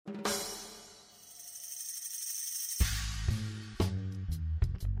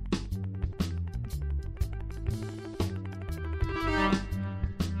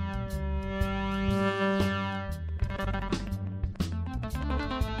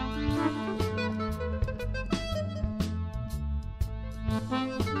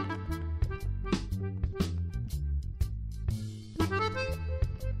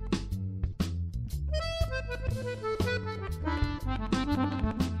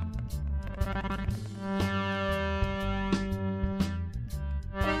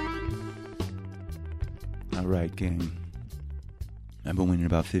All right, gang. I've been waiting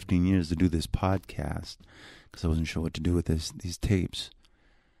about 15 years to do this podcast because I wasn't sure what to do with these tapes.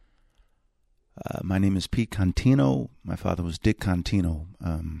 My name is Pete Contino. My father was Dick Contino.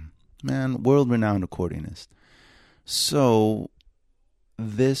 World-renowned accordionist. So,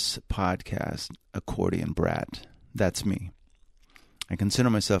 this podcast, Accordion Brat, that's me. I consider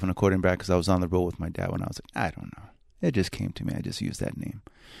myself an accordion brat because I was on the road with my dad when I was like, I don't know. It just came to me. I just used that name.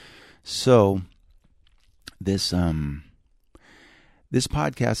 So, this podcast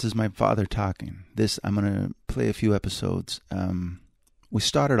is my father talking. I'm going to play a few episodes. We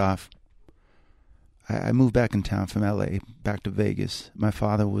started off, I moved back in town from LA, back to Vegas. My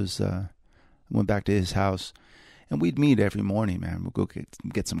father went back to his house, and we'd meet every morning, man. We'd go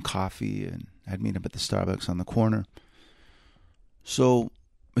get some coffee, and I'd meet him at the Starbucks on the corner. So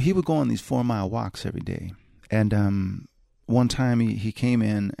he would go on these 4-mile walks every day. And one time he came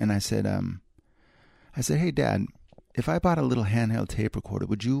in, and I said, hey, Dad, if I bought a little handheld tape recorder,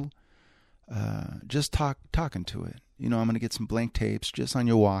 would you just talking to it? You know, I'm going to get some blank tapes just on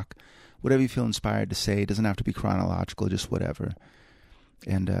your walk, whatever you feel inspired to say. It doesn't have to be chronological, just whatever.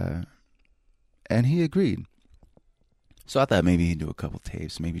 And he agreed. So I thought maybe he'd do a couple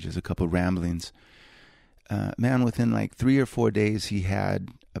tapes, maybe just a couple ramblings. Within like 3 or 4 days, he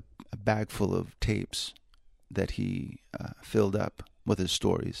had a bag full of tapes that he filled up with his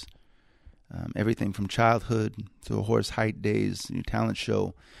stories. Everything from childhood to the Horace Heidt days, new talent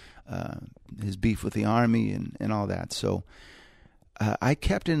show, his beef with the army, and all that. So I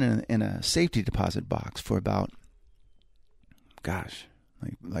kept it in a safety deposit box for about,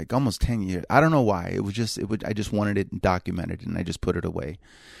 like almost 10 years. I don't know why. I just wanted it documented, and I just put it away.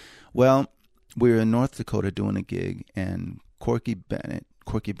 Well, we were in North Dakota doing a gig, and Corky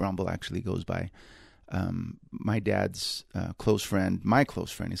Brumble actually goes by. My dad's close friend,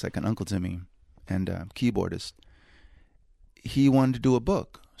 he's like an uncle to me, and keyboardist. He wanted to do a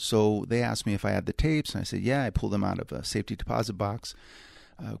book. So they asked me if I had the tapes, and I said, yeah. I pulled them out of a safety deposit box.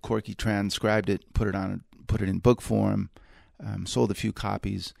 Corky transcribed it, put it in book form, sold a few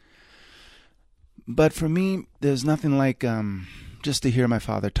copies. But for me, there's nothing like just to hear my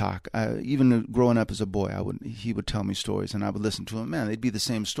father talk. Even growing up as a boy, he would tell me stories, and I would listen to him. Man, they'd be the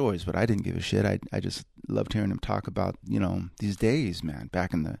same stories, but I didn't give a shit. I just loved hearing him talk about, these days, man,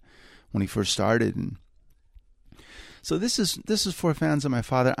 back when he first started. And so this is for fans of my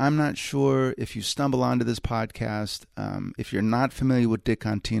father. I'm not sure if you stumble onto this podcast. If you're not familiar with Dick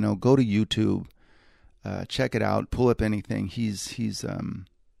Contino, go to YouTube, check it out, pull up anything. He's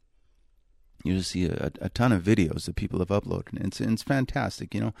you just see a ton of videos that people have uploaded, and it's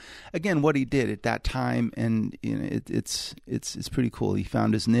fantastic. Again, what he did at that time, and it's pretty cool. He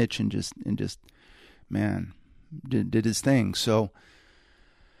found his niche and just man did his thing. So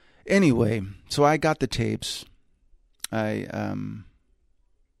anyway, so I got the tapes. I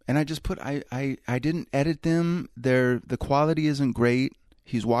just put I didn't edit them. The quality isn't great.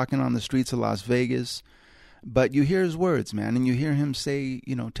 He's walking on the streets of Las Vegas. But you hear his words, man, and you hear him say,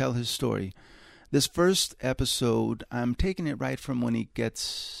 tell his story. This first episode, I'm taking it right from when he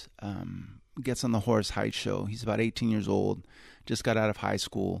gets on the Horace Heidt show. He's about 18 years old, just got out of high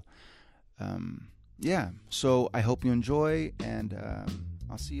school. So I hope you enjoy, and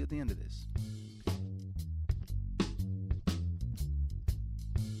I'll see you at the end of this.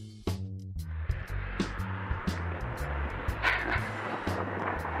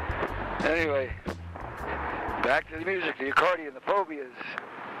 Anyway, back to the music, the accordion, the phobias.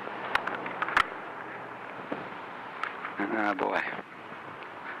 Oh boy.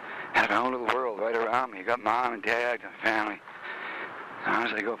 Had my own little world right around me. Got mom and dad and family.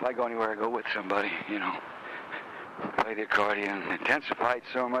 As I go, if I go anywhere, I go with somebody, Play the accordion. It intensified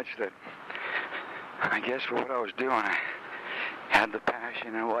so much that I guess for what I was doing, I had the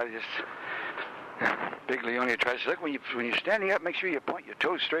passion and what I just... Big Leonia tries to look when you're standing up, make sure you point your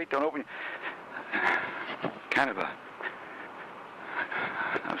toes straight, don't open. Kind of a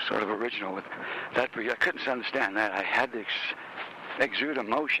sort of original with that. I couldn't understand that. I had to exude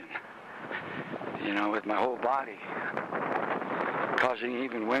emotion, with my whole body, causing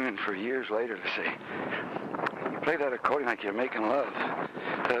even women for years later to say, "You play that accordion like you're making love."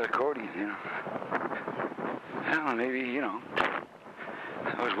 That accordion, I don't know, maybe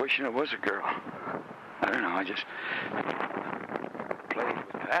I was wishing it was a girl. I don't know, I just played with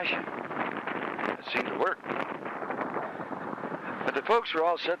passion. It seemed to work. But the folks were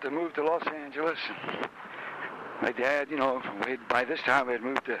all set to move to Los Angeles. And my dad, by this time we had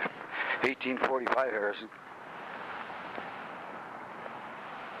moved to 1845 Harrison.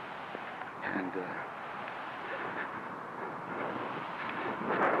 And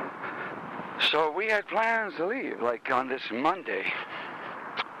So we had plans to leave, like on this Monday.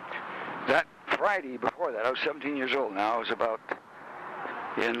 That Friday before that, I was 17 years old now. I was about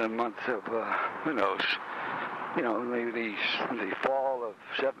in the month of, who knows, maybe the fall of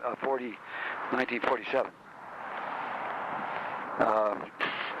 1947.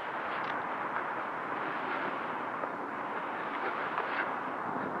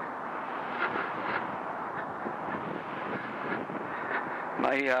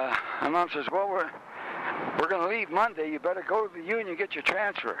 My mom says, well, we're going to leave Monday. You better go to the union and get your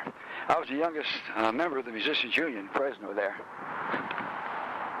transfer. I was the youngest member of the Musicians Union, Fresno there.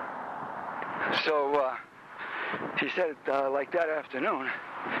 So she said it like that afternoon,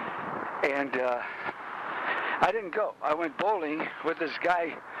 and I didn't go. I went bowling with this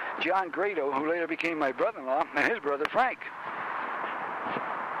guy, John Grado, who later became my brother-in-law, and his brother, Frank.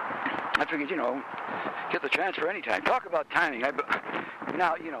 I figured, get the transfer anytime. Talk about timing.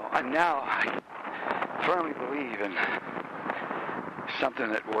 Now I firmly believe in something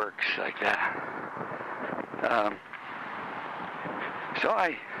that works like that.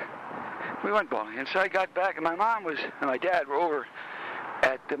 We went bowling, and so I got back, and my mom and my dad were over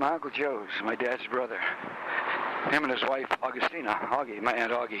at my Uncle Joe's, my dad's brother. Him and his wife, Augustina, Augie, my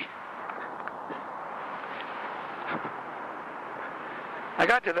Aunt Augie. I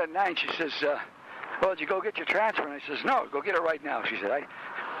got to that night, and she says, well, did you go get your transfer? And I says, no, go get it right now. She said,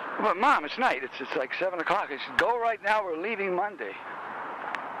 well, Mom, it's night. It's like 7 o'clock. I said, go right now. We're leaving Monday.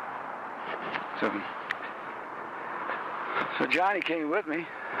 So Johnny came with me,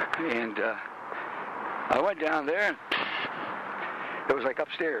 and I went down there, and it was like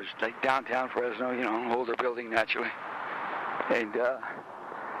upstairs, like downtown Fresno, older building naturally. And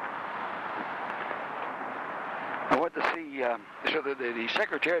I went to see the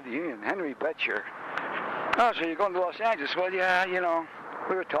secretary of the union, Henry Betcher. Oh, so you're going to Los Angeles? Well, yeah,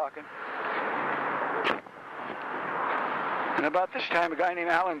 we were talking. And about this time, a guy named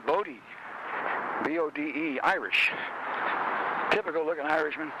Alan Bode, B-O-D-E, Irish, typical-looking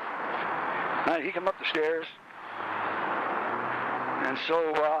Irishman. And he came up the stairs. And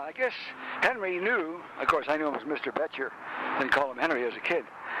so I guess Henry knew, of course I knew him as Mr. Betcher, didn't call him Henry as a kid.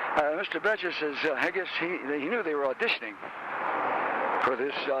 Mr. Betcher says, I guess he knew they were auditioning for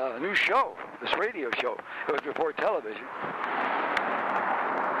this new show, this radio show. It was before television.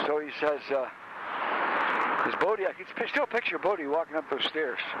 So he says, this Bode, I can still picture Bode walking up those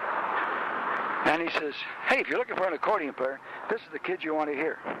stairs. And he says, hey, if you're looking for an accordion player, this is the kid you want to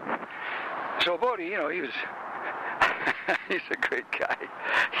hear. So Bode, he was, he's a great guy.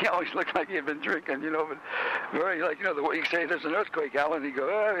 He always looked like he had been drinking, but very, the way you say there's an earthquake, Alan, he go,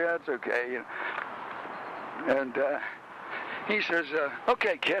 oh, yeah, it's okay. And he says,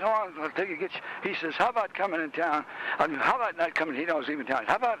 okay, kid, hold on, I'll take you, he says, how about coming in town? How about not coming, he knows even town.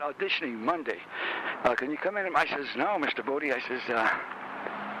 How about auditioning Monday? Can you come in? I says, no, Mr. Bode. I says,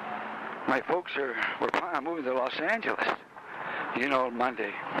 my folks were planning on moving to Los Angeles,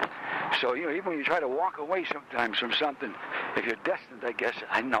 Monday. So, even when you try to walk away sometimes from something, if you're destined,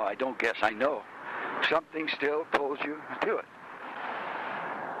 I know, something still pulls you to it.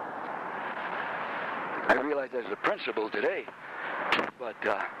 I realize there's a principle today, but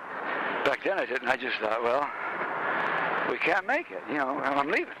back then I didn't. I just thought, well, we can't make it,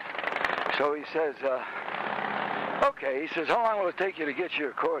 I'm leaving. So he says, okay, he says, how long will it take you to get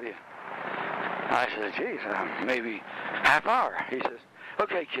your accordion? I said, geez, maybe half hour. He says,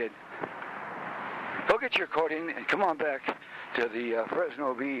 okay, kid, go get your accordion and come on back to the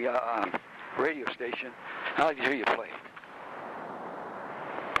Fresno B radio station. I'd like to hear you play.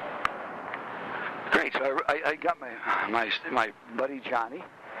 Great. So I got my buddy Johnny,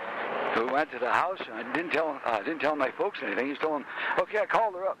 who went to the house, and I didn't tell my folks anything. He told them, okay, I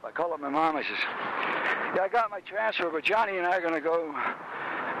called her up. I called up my mom. I says, yeah, I got my transfer, but Johnny and I are going to go.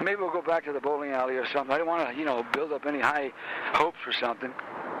 Maybe we'll go back to the bowling alley or something. I don't want to, build up any high hopes for something.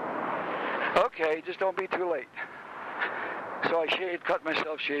 Okay, just don't be too late. So I cut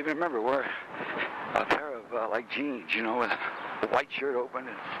myself shaving. Remember, wear a pair of like jeans, with a white shirt open,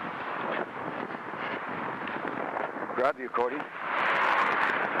 and grab the accordion.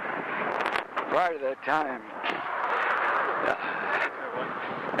 Prior to that time,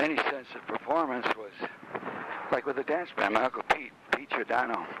 any sense of performance was like with the dance band. My Uncle Pete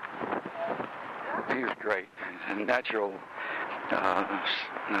Giordano. He was great. A natural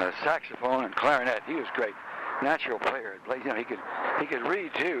saxophone and clarinet. He was great. Natural player. He could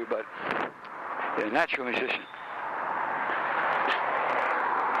read too, but a natural musician.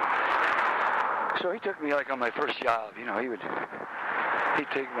 So he took me like on my first job. He'd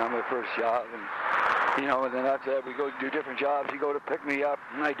take me on my first job, and You know, and then after that we go do different jobs. He'd go to pick me up.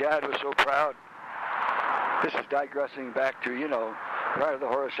 My dad was so proud. This is digressing back to, you know, prior to the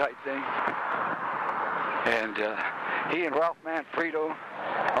Horace Heidt thing. And he and Ralph Manfredo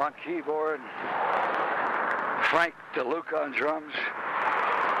on keyboard, Frank DeLuca on drums.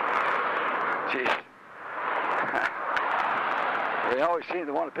 Jeez. They always seem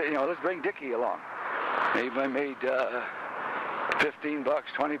to want to pay, you know, let's bring Dickie along. Maybe I made $15,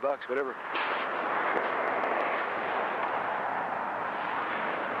 $20, whatever.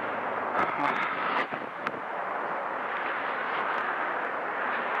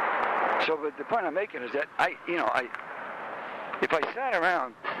 So, but the point I'm making is that if I sat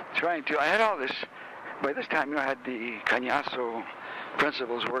around trying to, I had all this, by this time, you know, I had the Cañazo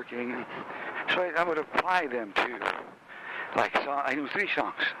principles working, so I would apply them to, like, I knew 3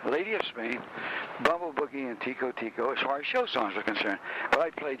 songs, Lady of Spain, Bumble Boogie, and Tico Tico, as far as show songs are concerned. But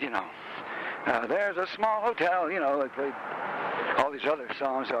I played, you know, There's a Small Hotel, you know, I played all these other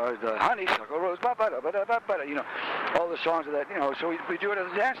songs, are the Honeysuckle Rose, you know, all the songs of that, you know, so we do it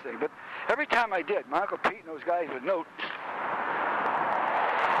as a dance thing. But every time I did, my Uncle Pete and those guys would note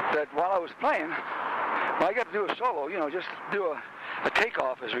that while I was playing, when I got to do a solo, you know, just do a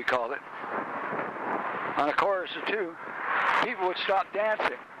takeoff, as we called it, on a chorus or two, people would stop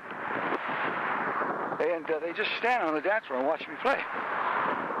dancing. And they just stand on the dance floor and watch me play.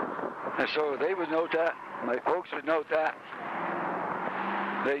 And so they would note that. My folks would note that.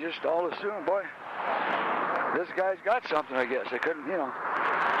 They just all assumed, boy, this guy's got something, I guess. They couldn't, you know.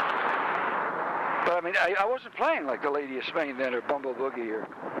 But, I mean, I wasn't playing like the Lady of Spain then, or Bumble Boogie, or...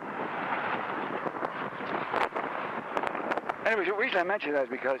 Anyway, the reason I mention that is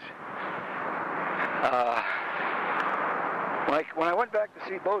because when I went back to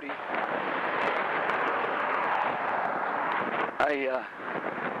see Bodie,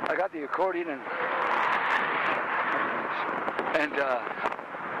 I got the accordion and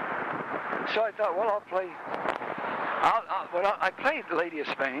so I thought, well, I'll play. I played Lady of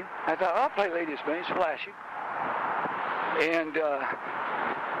Spain. I thought I'll play Lady of Spain. It's flashy. And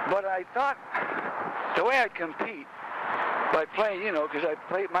but I thought the way I'd compete by playing, you know, because I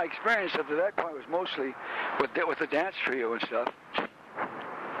played, my experience up to that point was mostly with the dance trio and stuff.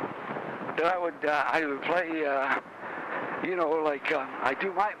 That I would play, you know, like I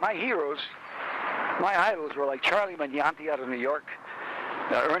do my heroes, my idols were like Charlie Magnanti out of New York,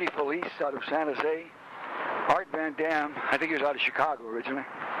 Ernie Felice out of San Jose, Art Van Dam, I think he was out of Chicago originally.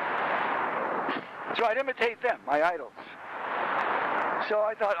 So I'd imitate them, my idols. So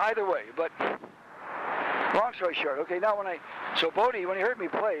I thought either way, but long story short, okay, now so Bodie, when he heard me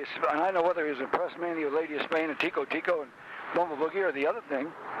play, and I know whether he was impressed mainly with Lady of Spain and Tico Tico and Bumble Boogie or the other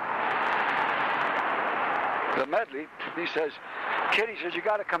thing, the medley, he says, kid, he says, you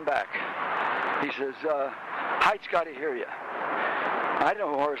got to come back. He says, Height's got to hear you. I didn't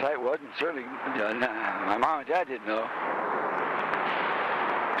know who Horace Heidt was, and certainly my mom and dad didn't know.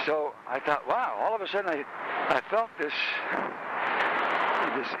 So I thought, wow, all of a sudden I felt this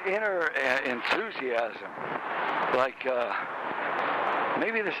inner enthusiasm, like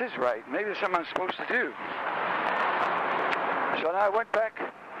maybe this is right, maybe this is something I'm supposed to do. So now I went back.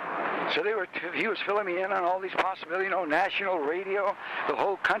 So he was filling me in on all these possibilities, you know, national radio, the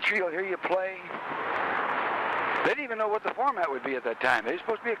whole country will hear you play. They didn't even know what the format would be at that time. It was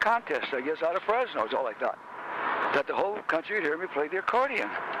supposed to be a contest, I guess, out of Fresno is all I thought. That the whole country would hear me play the accordion.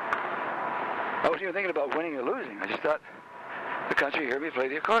 I wasn't even thinking about winning or losing. I just thought the country would hear me play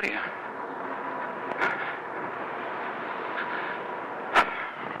the accordion.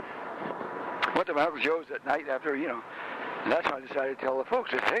 Went to my Uncle Joe's that night after, you know, and that's when I decided to tell the folks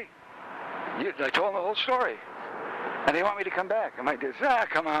that, hey, I told them the whole story. And they want me to come back. And my dad said,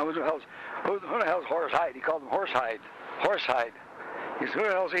 come on, who the hell's Horace Heidt? He called him Horace Heidt. Horace Heidt. He said, who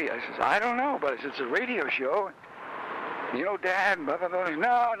the hell's he? I said, I don't know, but it's a radio show. You know, Dad, and blah, blah, blah.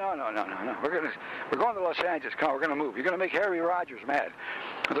 No. We're going to Los Angeles. Come on, we're going to move. You're going to make Harry Rogers mad.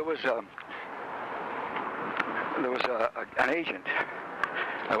 There was an agent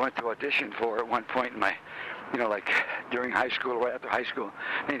I went to audition for at one point in my, you know, like during high school, right after high school,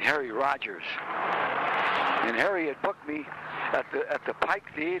 named Harry Rogers. And Harry had booked me at the Pike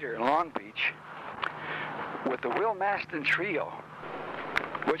Theater in Long Beach with the Will Maston Trio,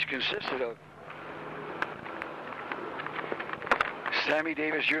 which consisted of Sammy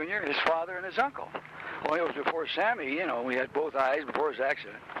Davis Jr., his father, and his uncle. Well, it was before Sammy, you know, we had both eyes before his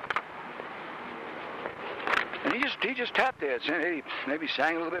accident. And he just tap danced, and maybe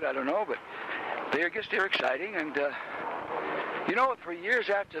sang a little bit, I don't know, but they're exciting. And, you know, for years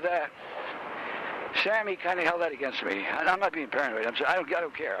after that, Sammy kind of held that against me. And I'm not being paranoid. I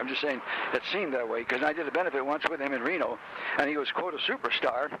don't care. I'm just saying it seemed that way because I did a benefit once with him in Reno, and he was, quote, a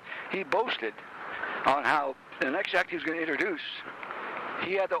superstar. He boasted on how the next act he was going to introduce,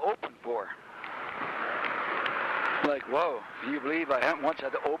 he had to open for. Like, whoa, do you believe I haven't once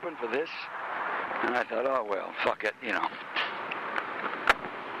had to open for this? And I thought, oh, well, fuck it, you know.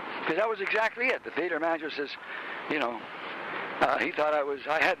 Because that was exactly it. The theater manager says, you know, he thought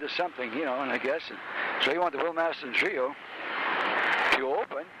I had this something, you know, and I guess. And so he wanted the Will Madison Trio to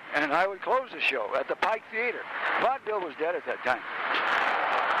open, and I would close the show at the Pike Theater. Vaudeville was dead at that time.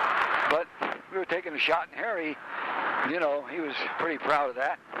 But we were taking a shot, and Harry, you know, he was pretty proud of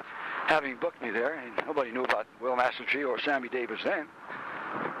that, having booked me there. And nobody knew about Will Madison Trio or Sammy Davis then.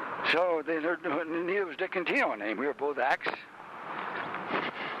 So neither was Dick Contino name. We were both acts.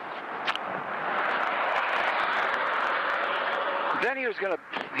 Then he was gonna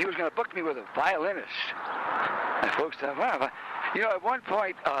book me with a violinist. And folks thought, wow, you know, at one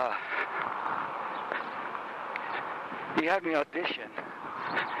point he had me audition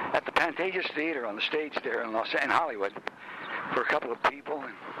at the Pantages Theater on the stage there in Hollywood for a couple of people.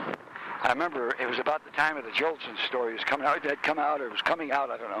 And I remember it was about the time of the Jolson story. It was coming out. It had come out, or it was coming out.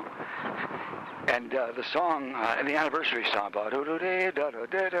 I don't know. And the song, the anniversary song, about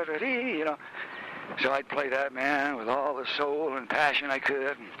you know. So I'd play that, man, with all the soul and passion I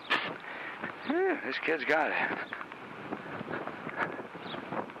could. And, this kid's got it.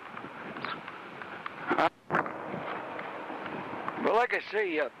 But like I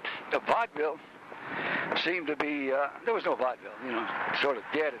say, the vaudeville seemed to be, there was no vaudeville, you know, sort of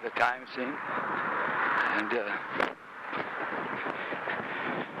dead at the time, it seemed. And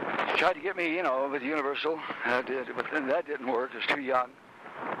tried to get me, you know, with Universal, but then that didn't work. I was too young.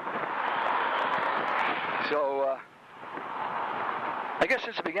 So, I guess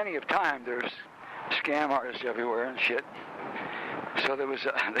since the beginning of time, there's scam artists everywhere and shit. So there was,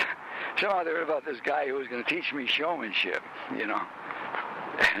 somehow they heard about this guy who was going to teach me showmanship, you know.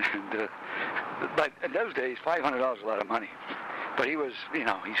 And, but in those days, $500 was a lot of money. But he was, you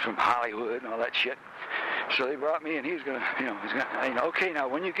know, he's from Hollywood and all that shit. So they brought me, and he was going to, you know, okay, now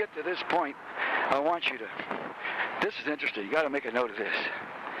when you get to this point, I want you to, this is interesting, you got to make a note of this.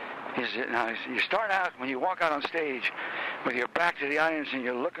 Now, you start out, when you walk out on stage, with your back to the audience and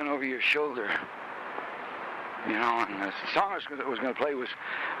you're looking over your shoulder. You know, and the song I was going to play was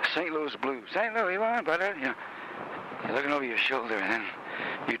St. Louis Blues. St. Louis, one, but, you know, you're looking over your shoulder, and then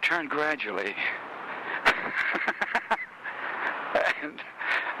you turn gradually. And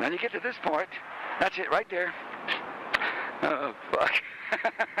then you get to this point. That's it, right there. Oh, fuck.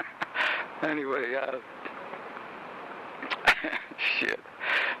 Anyway, shit.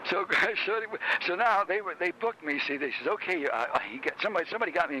 So now they booked me. See, they says, okay,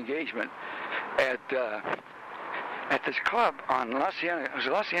 somebody got me engagement at this club on La Cienega. Was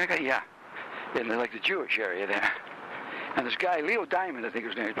it La Cienega? Yeah, in the Jewish area there. And this guy, Leo Diamond, I think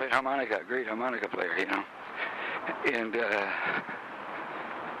his name, he played harmonica, a great harmonica player, you know. And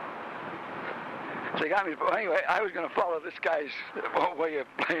so they got me. Anyway, I was going to follow this guy's way of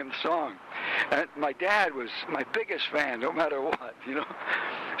playing the song. And my dad was my biggest fan, no matter what, you know.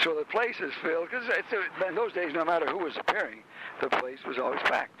 So the place is filled, because in those days, no matter who was appearing, the place was always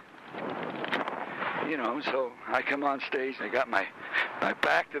packed. You know, so I come on stage, and I got my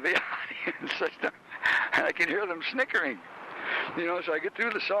back to the audience, and I can hear them snickering. You know, so I get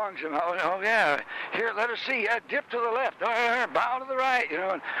through the songs, and oh yeah, here, let us see, dip to the left, bow to the right, you know,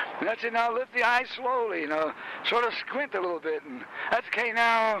 and that's it, now lift the eyes slowly, you know, sort of squint a little bit, and that's okay,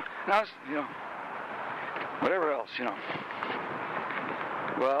 now, you know, whatever else, you know.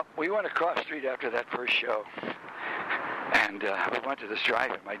 Well, we went across the street after that first show, and we went to this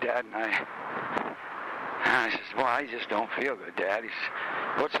drive-in, my dad and I. And I says, well, I just don't feel good, Dad. He says,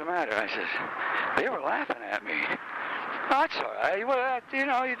 what's the matter? I says, they were laughing at me. Oh, that's all right. Well, you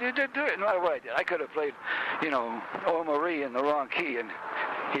know, you did do it no matter what I did. I could have played, you know, O Marie in the wrong key, and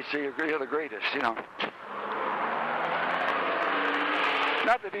he'd say, you're the greatest, you know.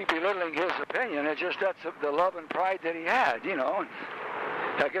 Not to be belittling his opinion, it's just that's the love and pride that he had, you know.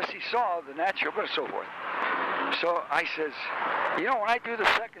 And I guess he saw the natural, but so forth. So I says, you know, when I do the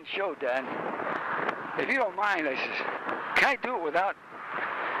second show, Dad, if you don't mind, I says, can I do it without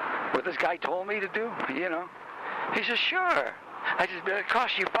what this guy told me to do, you know? He says, sure. I said, but it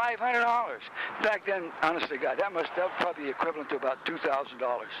cost you $500. Back then, honest to God, that was probably equivalent to about $2,000.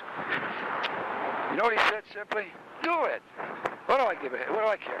 You know what he said simply? Do it. What do I give it? What do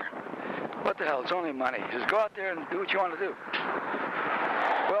I care? What the hell? It's only money. He says, go out there and do what you want to do.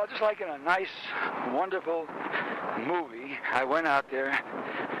 Well, just like in a nice, wonderful movie, I went out there,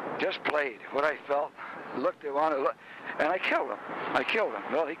 just played what I felt. looked at one, and I killed him.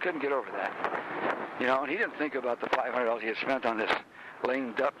 Well, he couldn't get over that. You know, and he didn't think about the $500 he had spent on this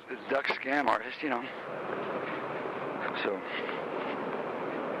lame duck scam artist, you know. So,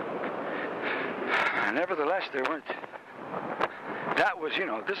 nevertheless, there weren't. That was, you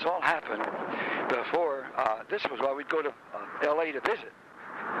know, this all happened before. This was why we'd go to L.A. to visit,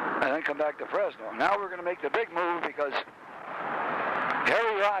 and then come back to Fresno. Now we're going to make the big move because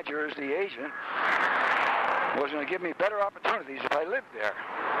Harry Rogers, the agent, was going to give me better opportunities if I lived there.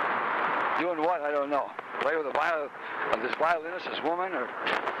 Doing what? I don't know. Play with this violinist, this woman, or...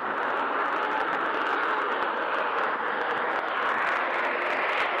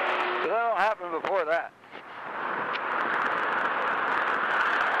 But that all happened before that.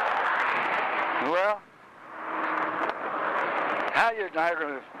 Well, Halyard and I are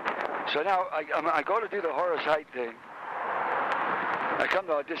going to... So now I go to do the Horace Heidt thing. I come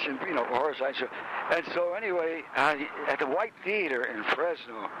to audition, you know, for Horace Heidt. And so anyway, at the White Theater in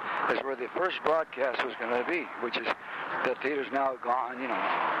Fresno is where the first broadcast was going to be, which is, the theater's now gone, you know.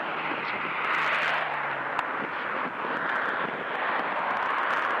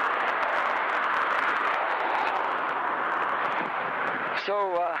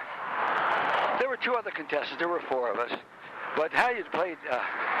 So there were two other contestants. There were four of us. But Halyard played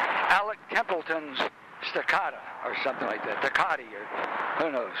Alec Templeton's Staccata or something like that. Toccati or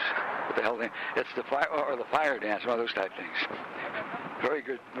who knows what the hell name. It's the fire or the fire dance, one of those type things. Very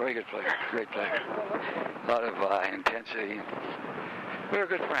good player. Great player. A lot of intensity. We were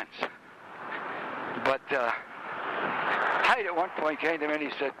good friends. But Heidt at one point came to me and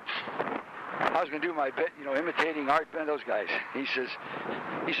he said, I was going to do my bit, you know, imitating Art Bend, those guys. He says,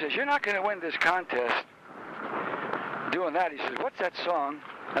 you're not going to win this contest doing that. He says, what's that song?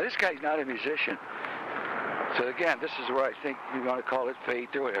 Now, this guy's not a musician. So, again, this is where I think you want to call it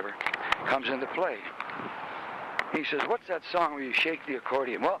fate or whatever, comes into play. He says, what's that song where you shake the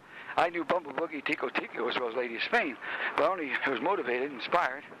accordion? Well, I knew Bumble Boogie Tico Tico as well as Lady of Spain, but only I was motivated,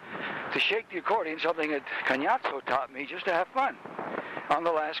 inspired, to shake the accordion, something that Cagnazzo taught me just to have fun on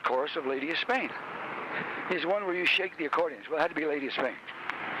the last chorus of Lady of Spain. He's one where you shake the accordions. Well, it had to be Lady of Spain.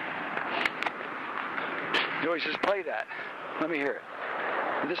 So he says, play that. Let me hear it.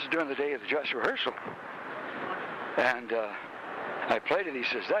 And this is during the day of the dress rehearsal. And I played it. He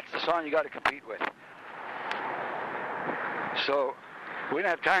says, that's the song you got to compete with. So we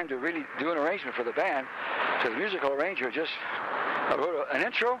didn't have time to really do an arrangement for the band. So the musical arranger just wrote an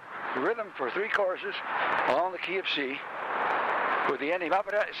intro, rhythm for 3 choruses, all in the key of C, with the ending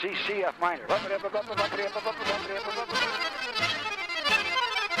C, F minor.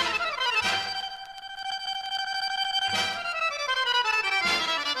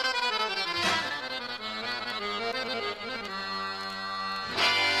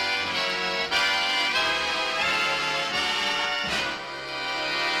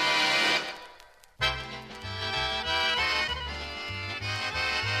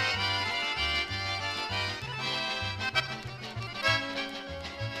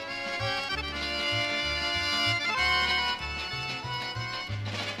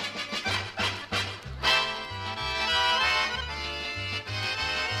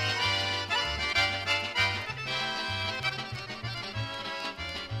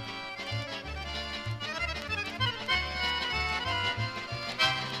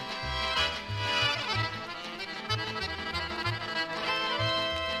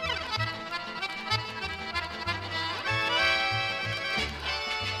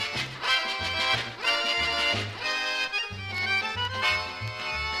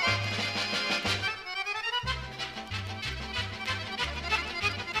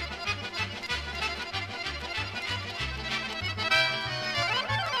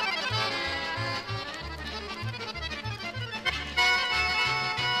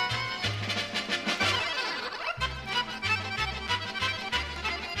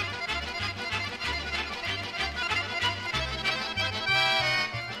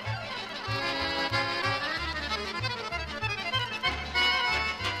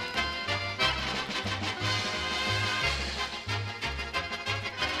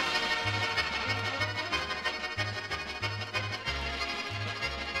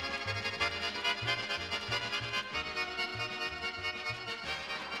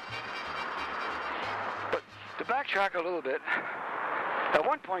 Backtrack a little bit. At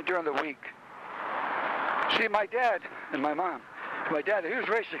one point during the week, see, my dad and my mom, he was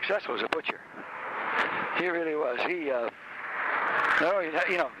very successful as a butcher. He really was.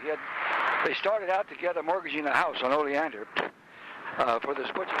 They started out together mortgaging a house on Oleander for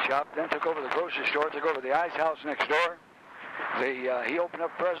this butcher shop, then took over the grocery store, took over the ice house next door, He opened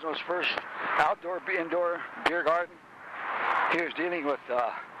up Fresno's first indoor beer garden. He was dealing with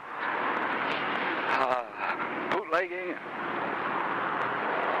bootlegging,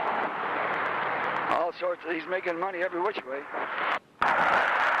 all sorts. He's making money every which way.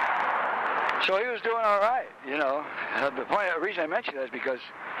 So he was doing all right, you know. The reason I mention that is because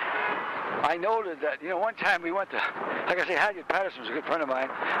I noted that, you know, one time we went to, like I say, Haggard Patterson was a good friend of mine,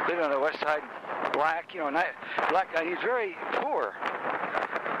 lived on the west side, black, you know, black guy. He's very poor.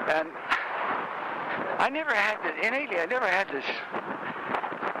 And I never had this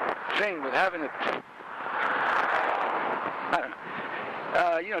thing with having it, I don't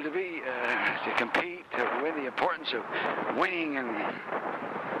know, you know, to compete, to win, the importance of winning. And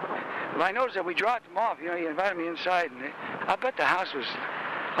well, I noticed that we dropped him off. You know, he invited me inside, and I bet the house was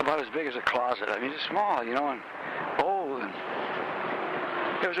about as big as a closet. I mean, it's small, you know, and old. And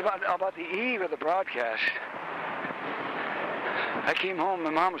it was about the eve of the broadcast. I came home,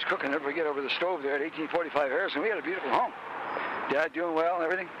 my mom was cooking, never forget, over the stove there at 1845 Harrison. We had a beautiful home. Dad doing well and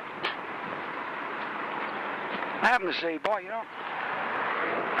everything. I happened to say, boy, you know,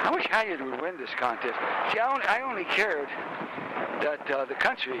 I wish Haggard would win this contest. See, I only cared that the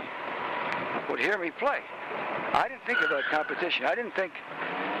country would hear me play. I didn't think about competition. I didn't think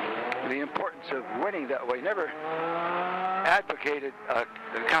the importance of winning that way. Never advocated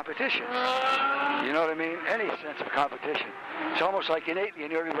competition. You know what I mean? Any sense of competition. It's almost like innately,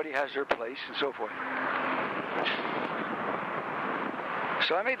 and everybody has their place and so forth.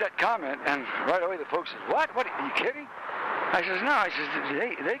 So I made that comment, and right away the folks said, "What? What? Are you kidding?" I says, "No." I says,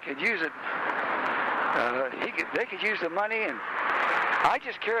 "They could use it. They could use the money, and I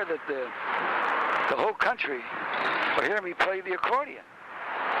just care that the whole country will hear me play the accordion.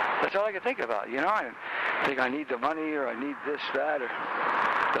 That's all I could think about. You know, I didn't think I need the money or I need this, that, or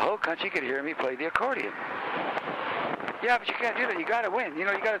the whole country could hear me play the accordion." "Yeah, but you can't do that. You got to win. You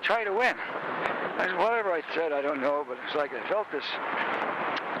know, you got to try to win." I said, whatever I said, I don't know, but it's like I felt this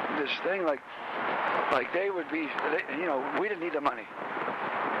thing like they would be, you know, we didn't need the money.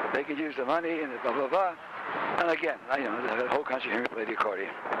 They could use the money and blah, blah, blah. And again, you know, the whole country hear me play the accordion.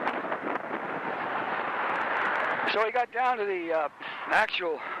 So we got down to the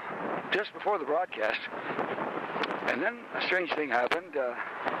actual, just before the broadcast, and then a strange thing happened.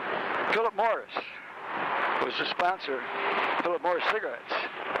 Philip Morris was the sponsor, Philip Morris Cigarettes.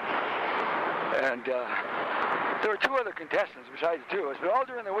 And there were two other contestants besides the two of us, but all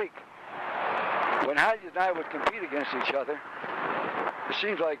during the week, when Haggard and I would compete against each other, it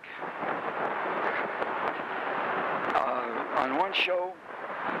seems like on one show,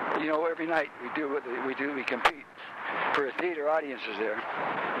 you know, every night we compete for a theater audiences there.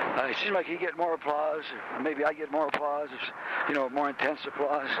 It seems like he get more applause, or maybe I get more applause, you know, more intense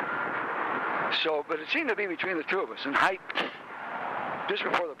applause. So, but it seemed to be between the two of us. And Heidt, just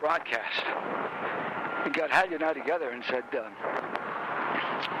before the broadcast, he got Haggard and I together and said,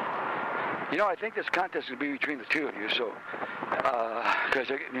 you know, I think this contest will be between the two of you, so, because,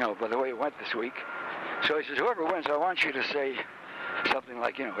 you know, by the way it went this week. So he says, whoever wins, I want you to say something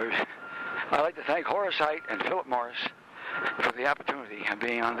like, you know, I'd like to thank Horace Heidt and Philip Morris for the opportunity of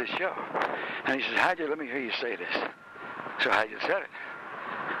being on this show. And he says, Haggard, let me hear you say this. So Haggard said it.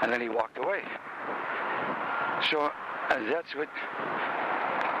 And then he walked away. So that's what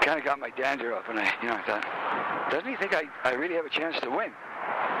kind of got my dander up. And I thought, doesn't he think I really have a chance to win?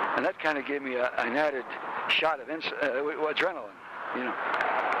 And that kind of gave me an added shot of adrenaline, you know.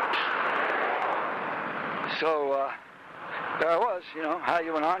 So there I was, you know,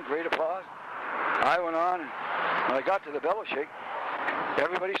 Haggard went on, great applause. I went on, and when I got to the bellow shake,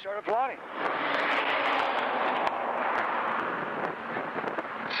 everybody started applauding.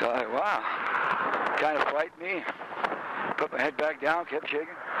 So wow, kind of frightened me. Put my head back down, kept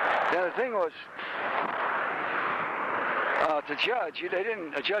shaking. Then the thing was, to judge, they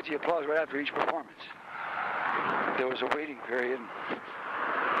didn't judge the applause right after each performance. There was a waiting period.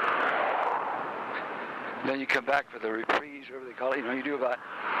 Then you come back for the reprise, whatever they call it. You know, you do about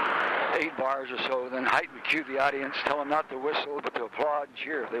 8 bars or so. Then Heidt would cue the audience, tell them not to whistle, but to applaud and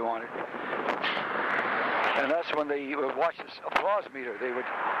cheer if they wanted. And that's when they would watch this applause meter.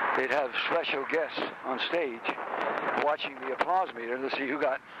 They'd have special guests on stage watching the applause meter to see who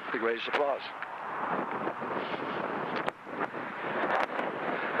got the greatest applause.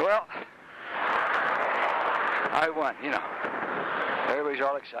 Well, I won, you know. Everybody's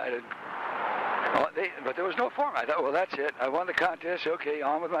all excited. Well, but there was no format. I thought, well, that's it. I won the contest. Okay,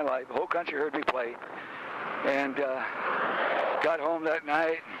 on with my life. The whole country heard me play. And got home that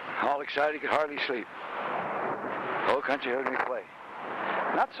night, all excited, could hardly sleep. The whole country heard me play.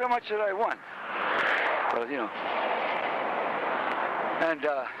 Not so much that I won, but, you know, And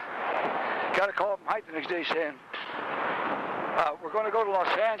got a call from Heidt the next day saying, we're going to go to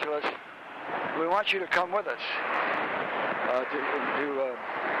Los Angeles. We want you to come with us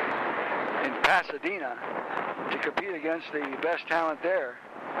in Pasadena to compete against the best talent there,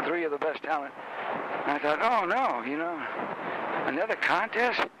 3 of the best talent. And I thought, oh no, another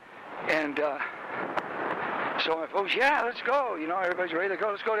contest? And so my folks, yeah, let's go. Everybody's ready to go.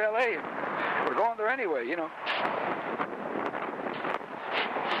 Let's go to L.A. We're going there anyway,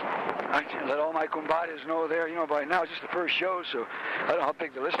 I let all my compadres know there, by now it's just the first show, so I don't know how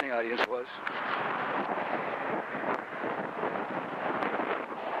big the listening audience was.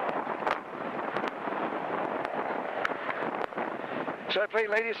 So I played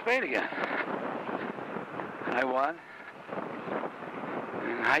Lady of Spain again. And I won.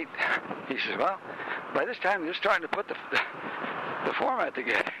 And Heidt, he says, well, by this time they're starting to put the format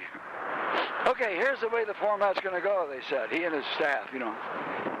together. Okay, here's the way the format's going to go, they said, he and his staff,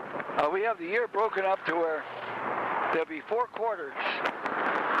 we have the year broken up to where there'll be 4 quarters,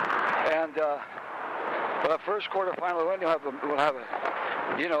 and first quarterfinal, then we'll have a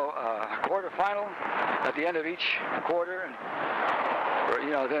quarterfinal at the end of each quarter, and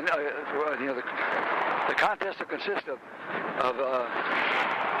then the contest will consist of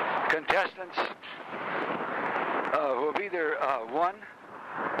contestants who have either won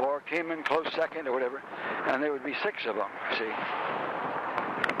or came in close second or whatever, and there would be 6 of them. See.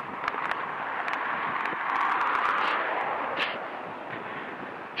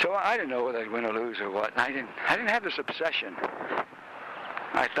 So I didn't know whether I'd win or lose or what. I didn't have this obsession.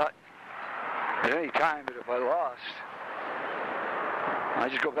 I thought at any time that if I lost, I'd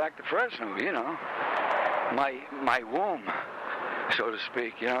just go back to Fresno, my womb, so to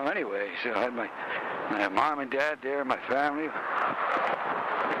speak, anyway. So I had my mom and dad there, my family.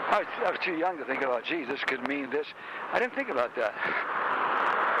 I was too young to think about, geez, this could mean this. I didn't think about that.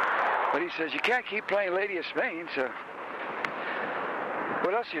 But he says, you can't keep playing Lady of Spain, so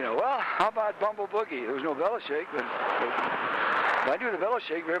what else do you know? Well, how about Bumble Boogie? There was no bellow shake, but if I do the bellow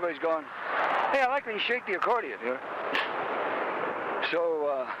shake, everybody's going, hey, I like when you shake the accordion,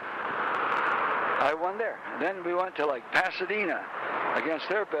 So I won there. And then we went to Pasadena against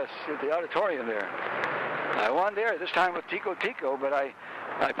their best at the auditorium there. I won there, this time with Tico Tico, but I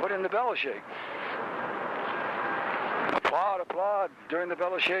put in the bellow shake. Applaud during the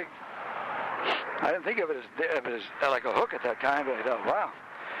bellow shake. I didn't think of it as like a hook at that time, but I thought, wow,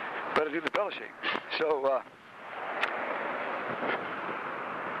 better do the bellow shake. So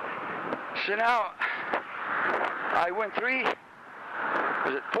now I win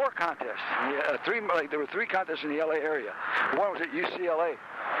 4 contests. Yeah, 3. There were 3 contests in the LA area. One was at UCLA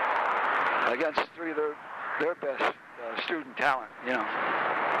against 3 of their best student talent,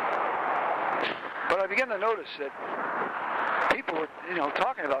 But I began to notice that people were,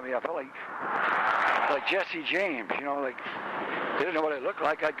 talking about me. I felt like Jesse James, they didn't know what I looked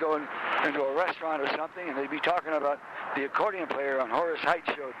like. I'd go into a restaurant or something, and they'd be talking about the accordion player on Horace Heidt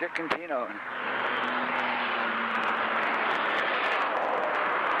show, Dick Contino.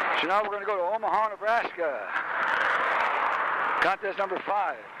 So now we're going to go to Omaha, Nebraska. Contest number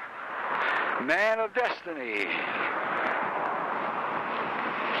 5. Man of Destiny.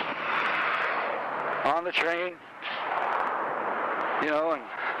 On the train, and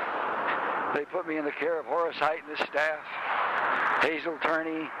they put me in the care of Horace Heidt and his staff. Hazel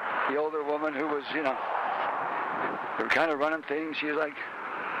Turney, the older woman who was, they were kind of running things. She was like,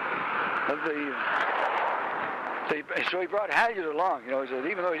 so he brought Halyard along, he said,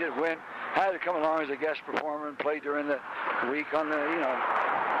 even though he didn't win, had to come along as a guest performer and play during the week on the, and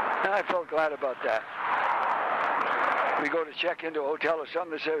I felt glad about that. We go to check into a hotel or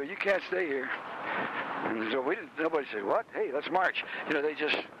something, they say, well, you can't stay here. And so nobody said, what? Hey, let's march. They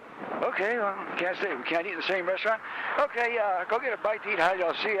just, okay, well, can't stay. We can't eat in the same restaurant. Okay, go get a bite to eat.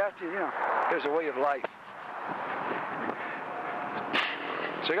 I'll see you after, there's a way of life.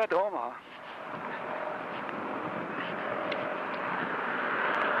 So I got to Omaha.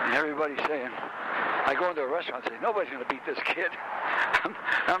 And everybody's saying, I go into a restaurant and say, nobody's going to beat this kid.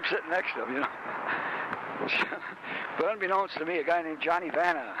 I'm sitting next to him, But unbeknownst to me, a guy named Johnny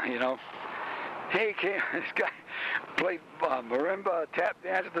Vanna, he came, this guy played marimba, tap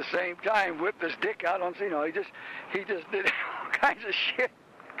dance at the same time, whipped his dick out on, he just did all kinds of shit.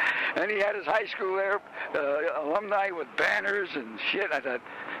 And he had his high school there, alumni with banners and shit. I thought,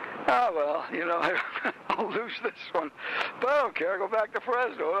 oh, well, I'll lose this one. But I don't care. I go back to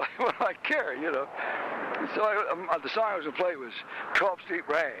Fresno. What do I care, So the song I was going to play was 12th Street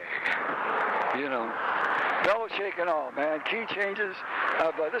Rag, Bellow shake and all, man. Key changes.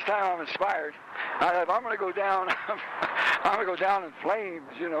 But this time I'm inspired. If I'm going to go down, I'm going to go down in flames,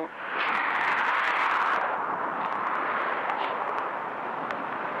 you know.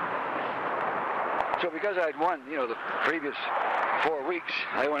 So because I'd won, you know, the previous 4 weeks,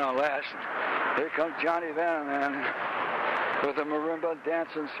 I went on last. And here comes Johnny Van, man, with a marimba,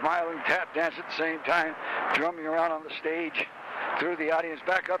 dancing, smiling, tap dance at the same time, drumming around on the stage, through the audience,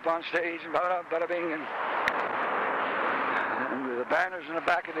 back up on stage, and bada, bada bing, and the banners in the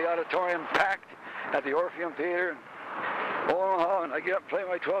back of the auditorium packed at the Orpheum Theater. Oh, and I get up and play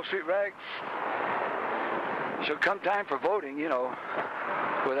my 12th Street rag. So come time for voting, you know,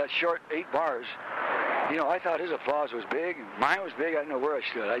 with that short 8 bars, you know, I thought his applause was big, and mine was big. I didn't know where I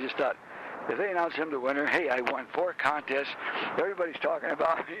stood. I just thought, if they announce him the winner, hey, I won 4 contests. Everybody's talking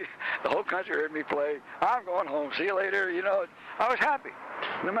about me. The whole country heard me play. I'm going home. See you later. You know, I was happy,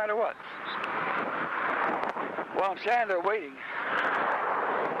 no matter what. While I'm standing there waiting,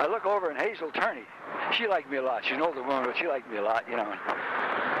 I look over, and Hazel Turney, she liked me a lot. She's an older woman, but she liked me a lot, you know.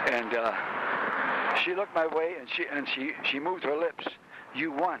 And she looked my way, and she moved her lips.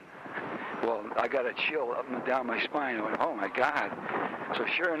 You won. Well, I got a chill up and down my spine. I went, oh, my God. So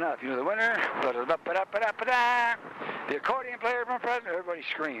sure enough, you know, the winner, the accordion player from President, everybody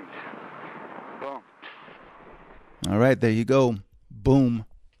screamed. Boom. All right, there you go. Boom.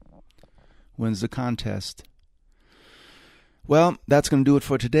 Wins the contest. Well, that's going to do it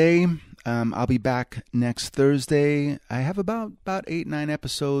for today. I'll be back next Thursday. I have about 8-9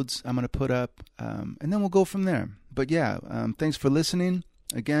 episodes I'm going to put up, and then we'll go from there. But yeah, thanks for listening.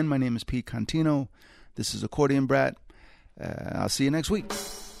 Again, my name is Pete Contino. This is Accordion Brat. I'll see you next week.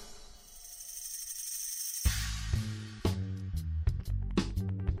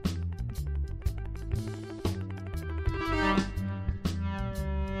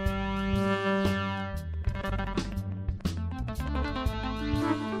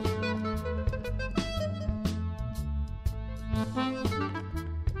 Mm-hmm.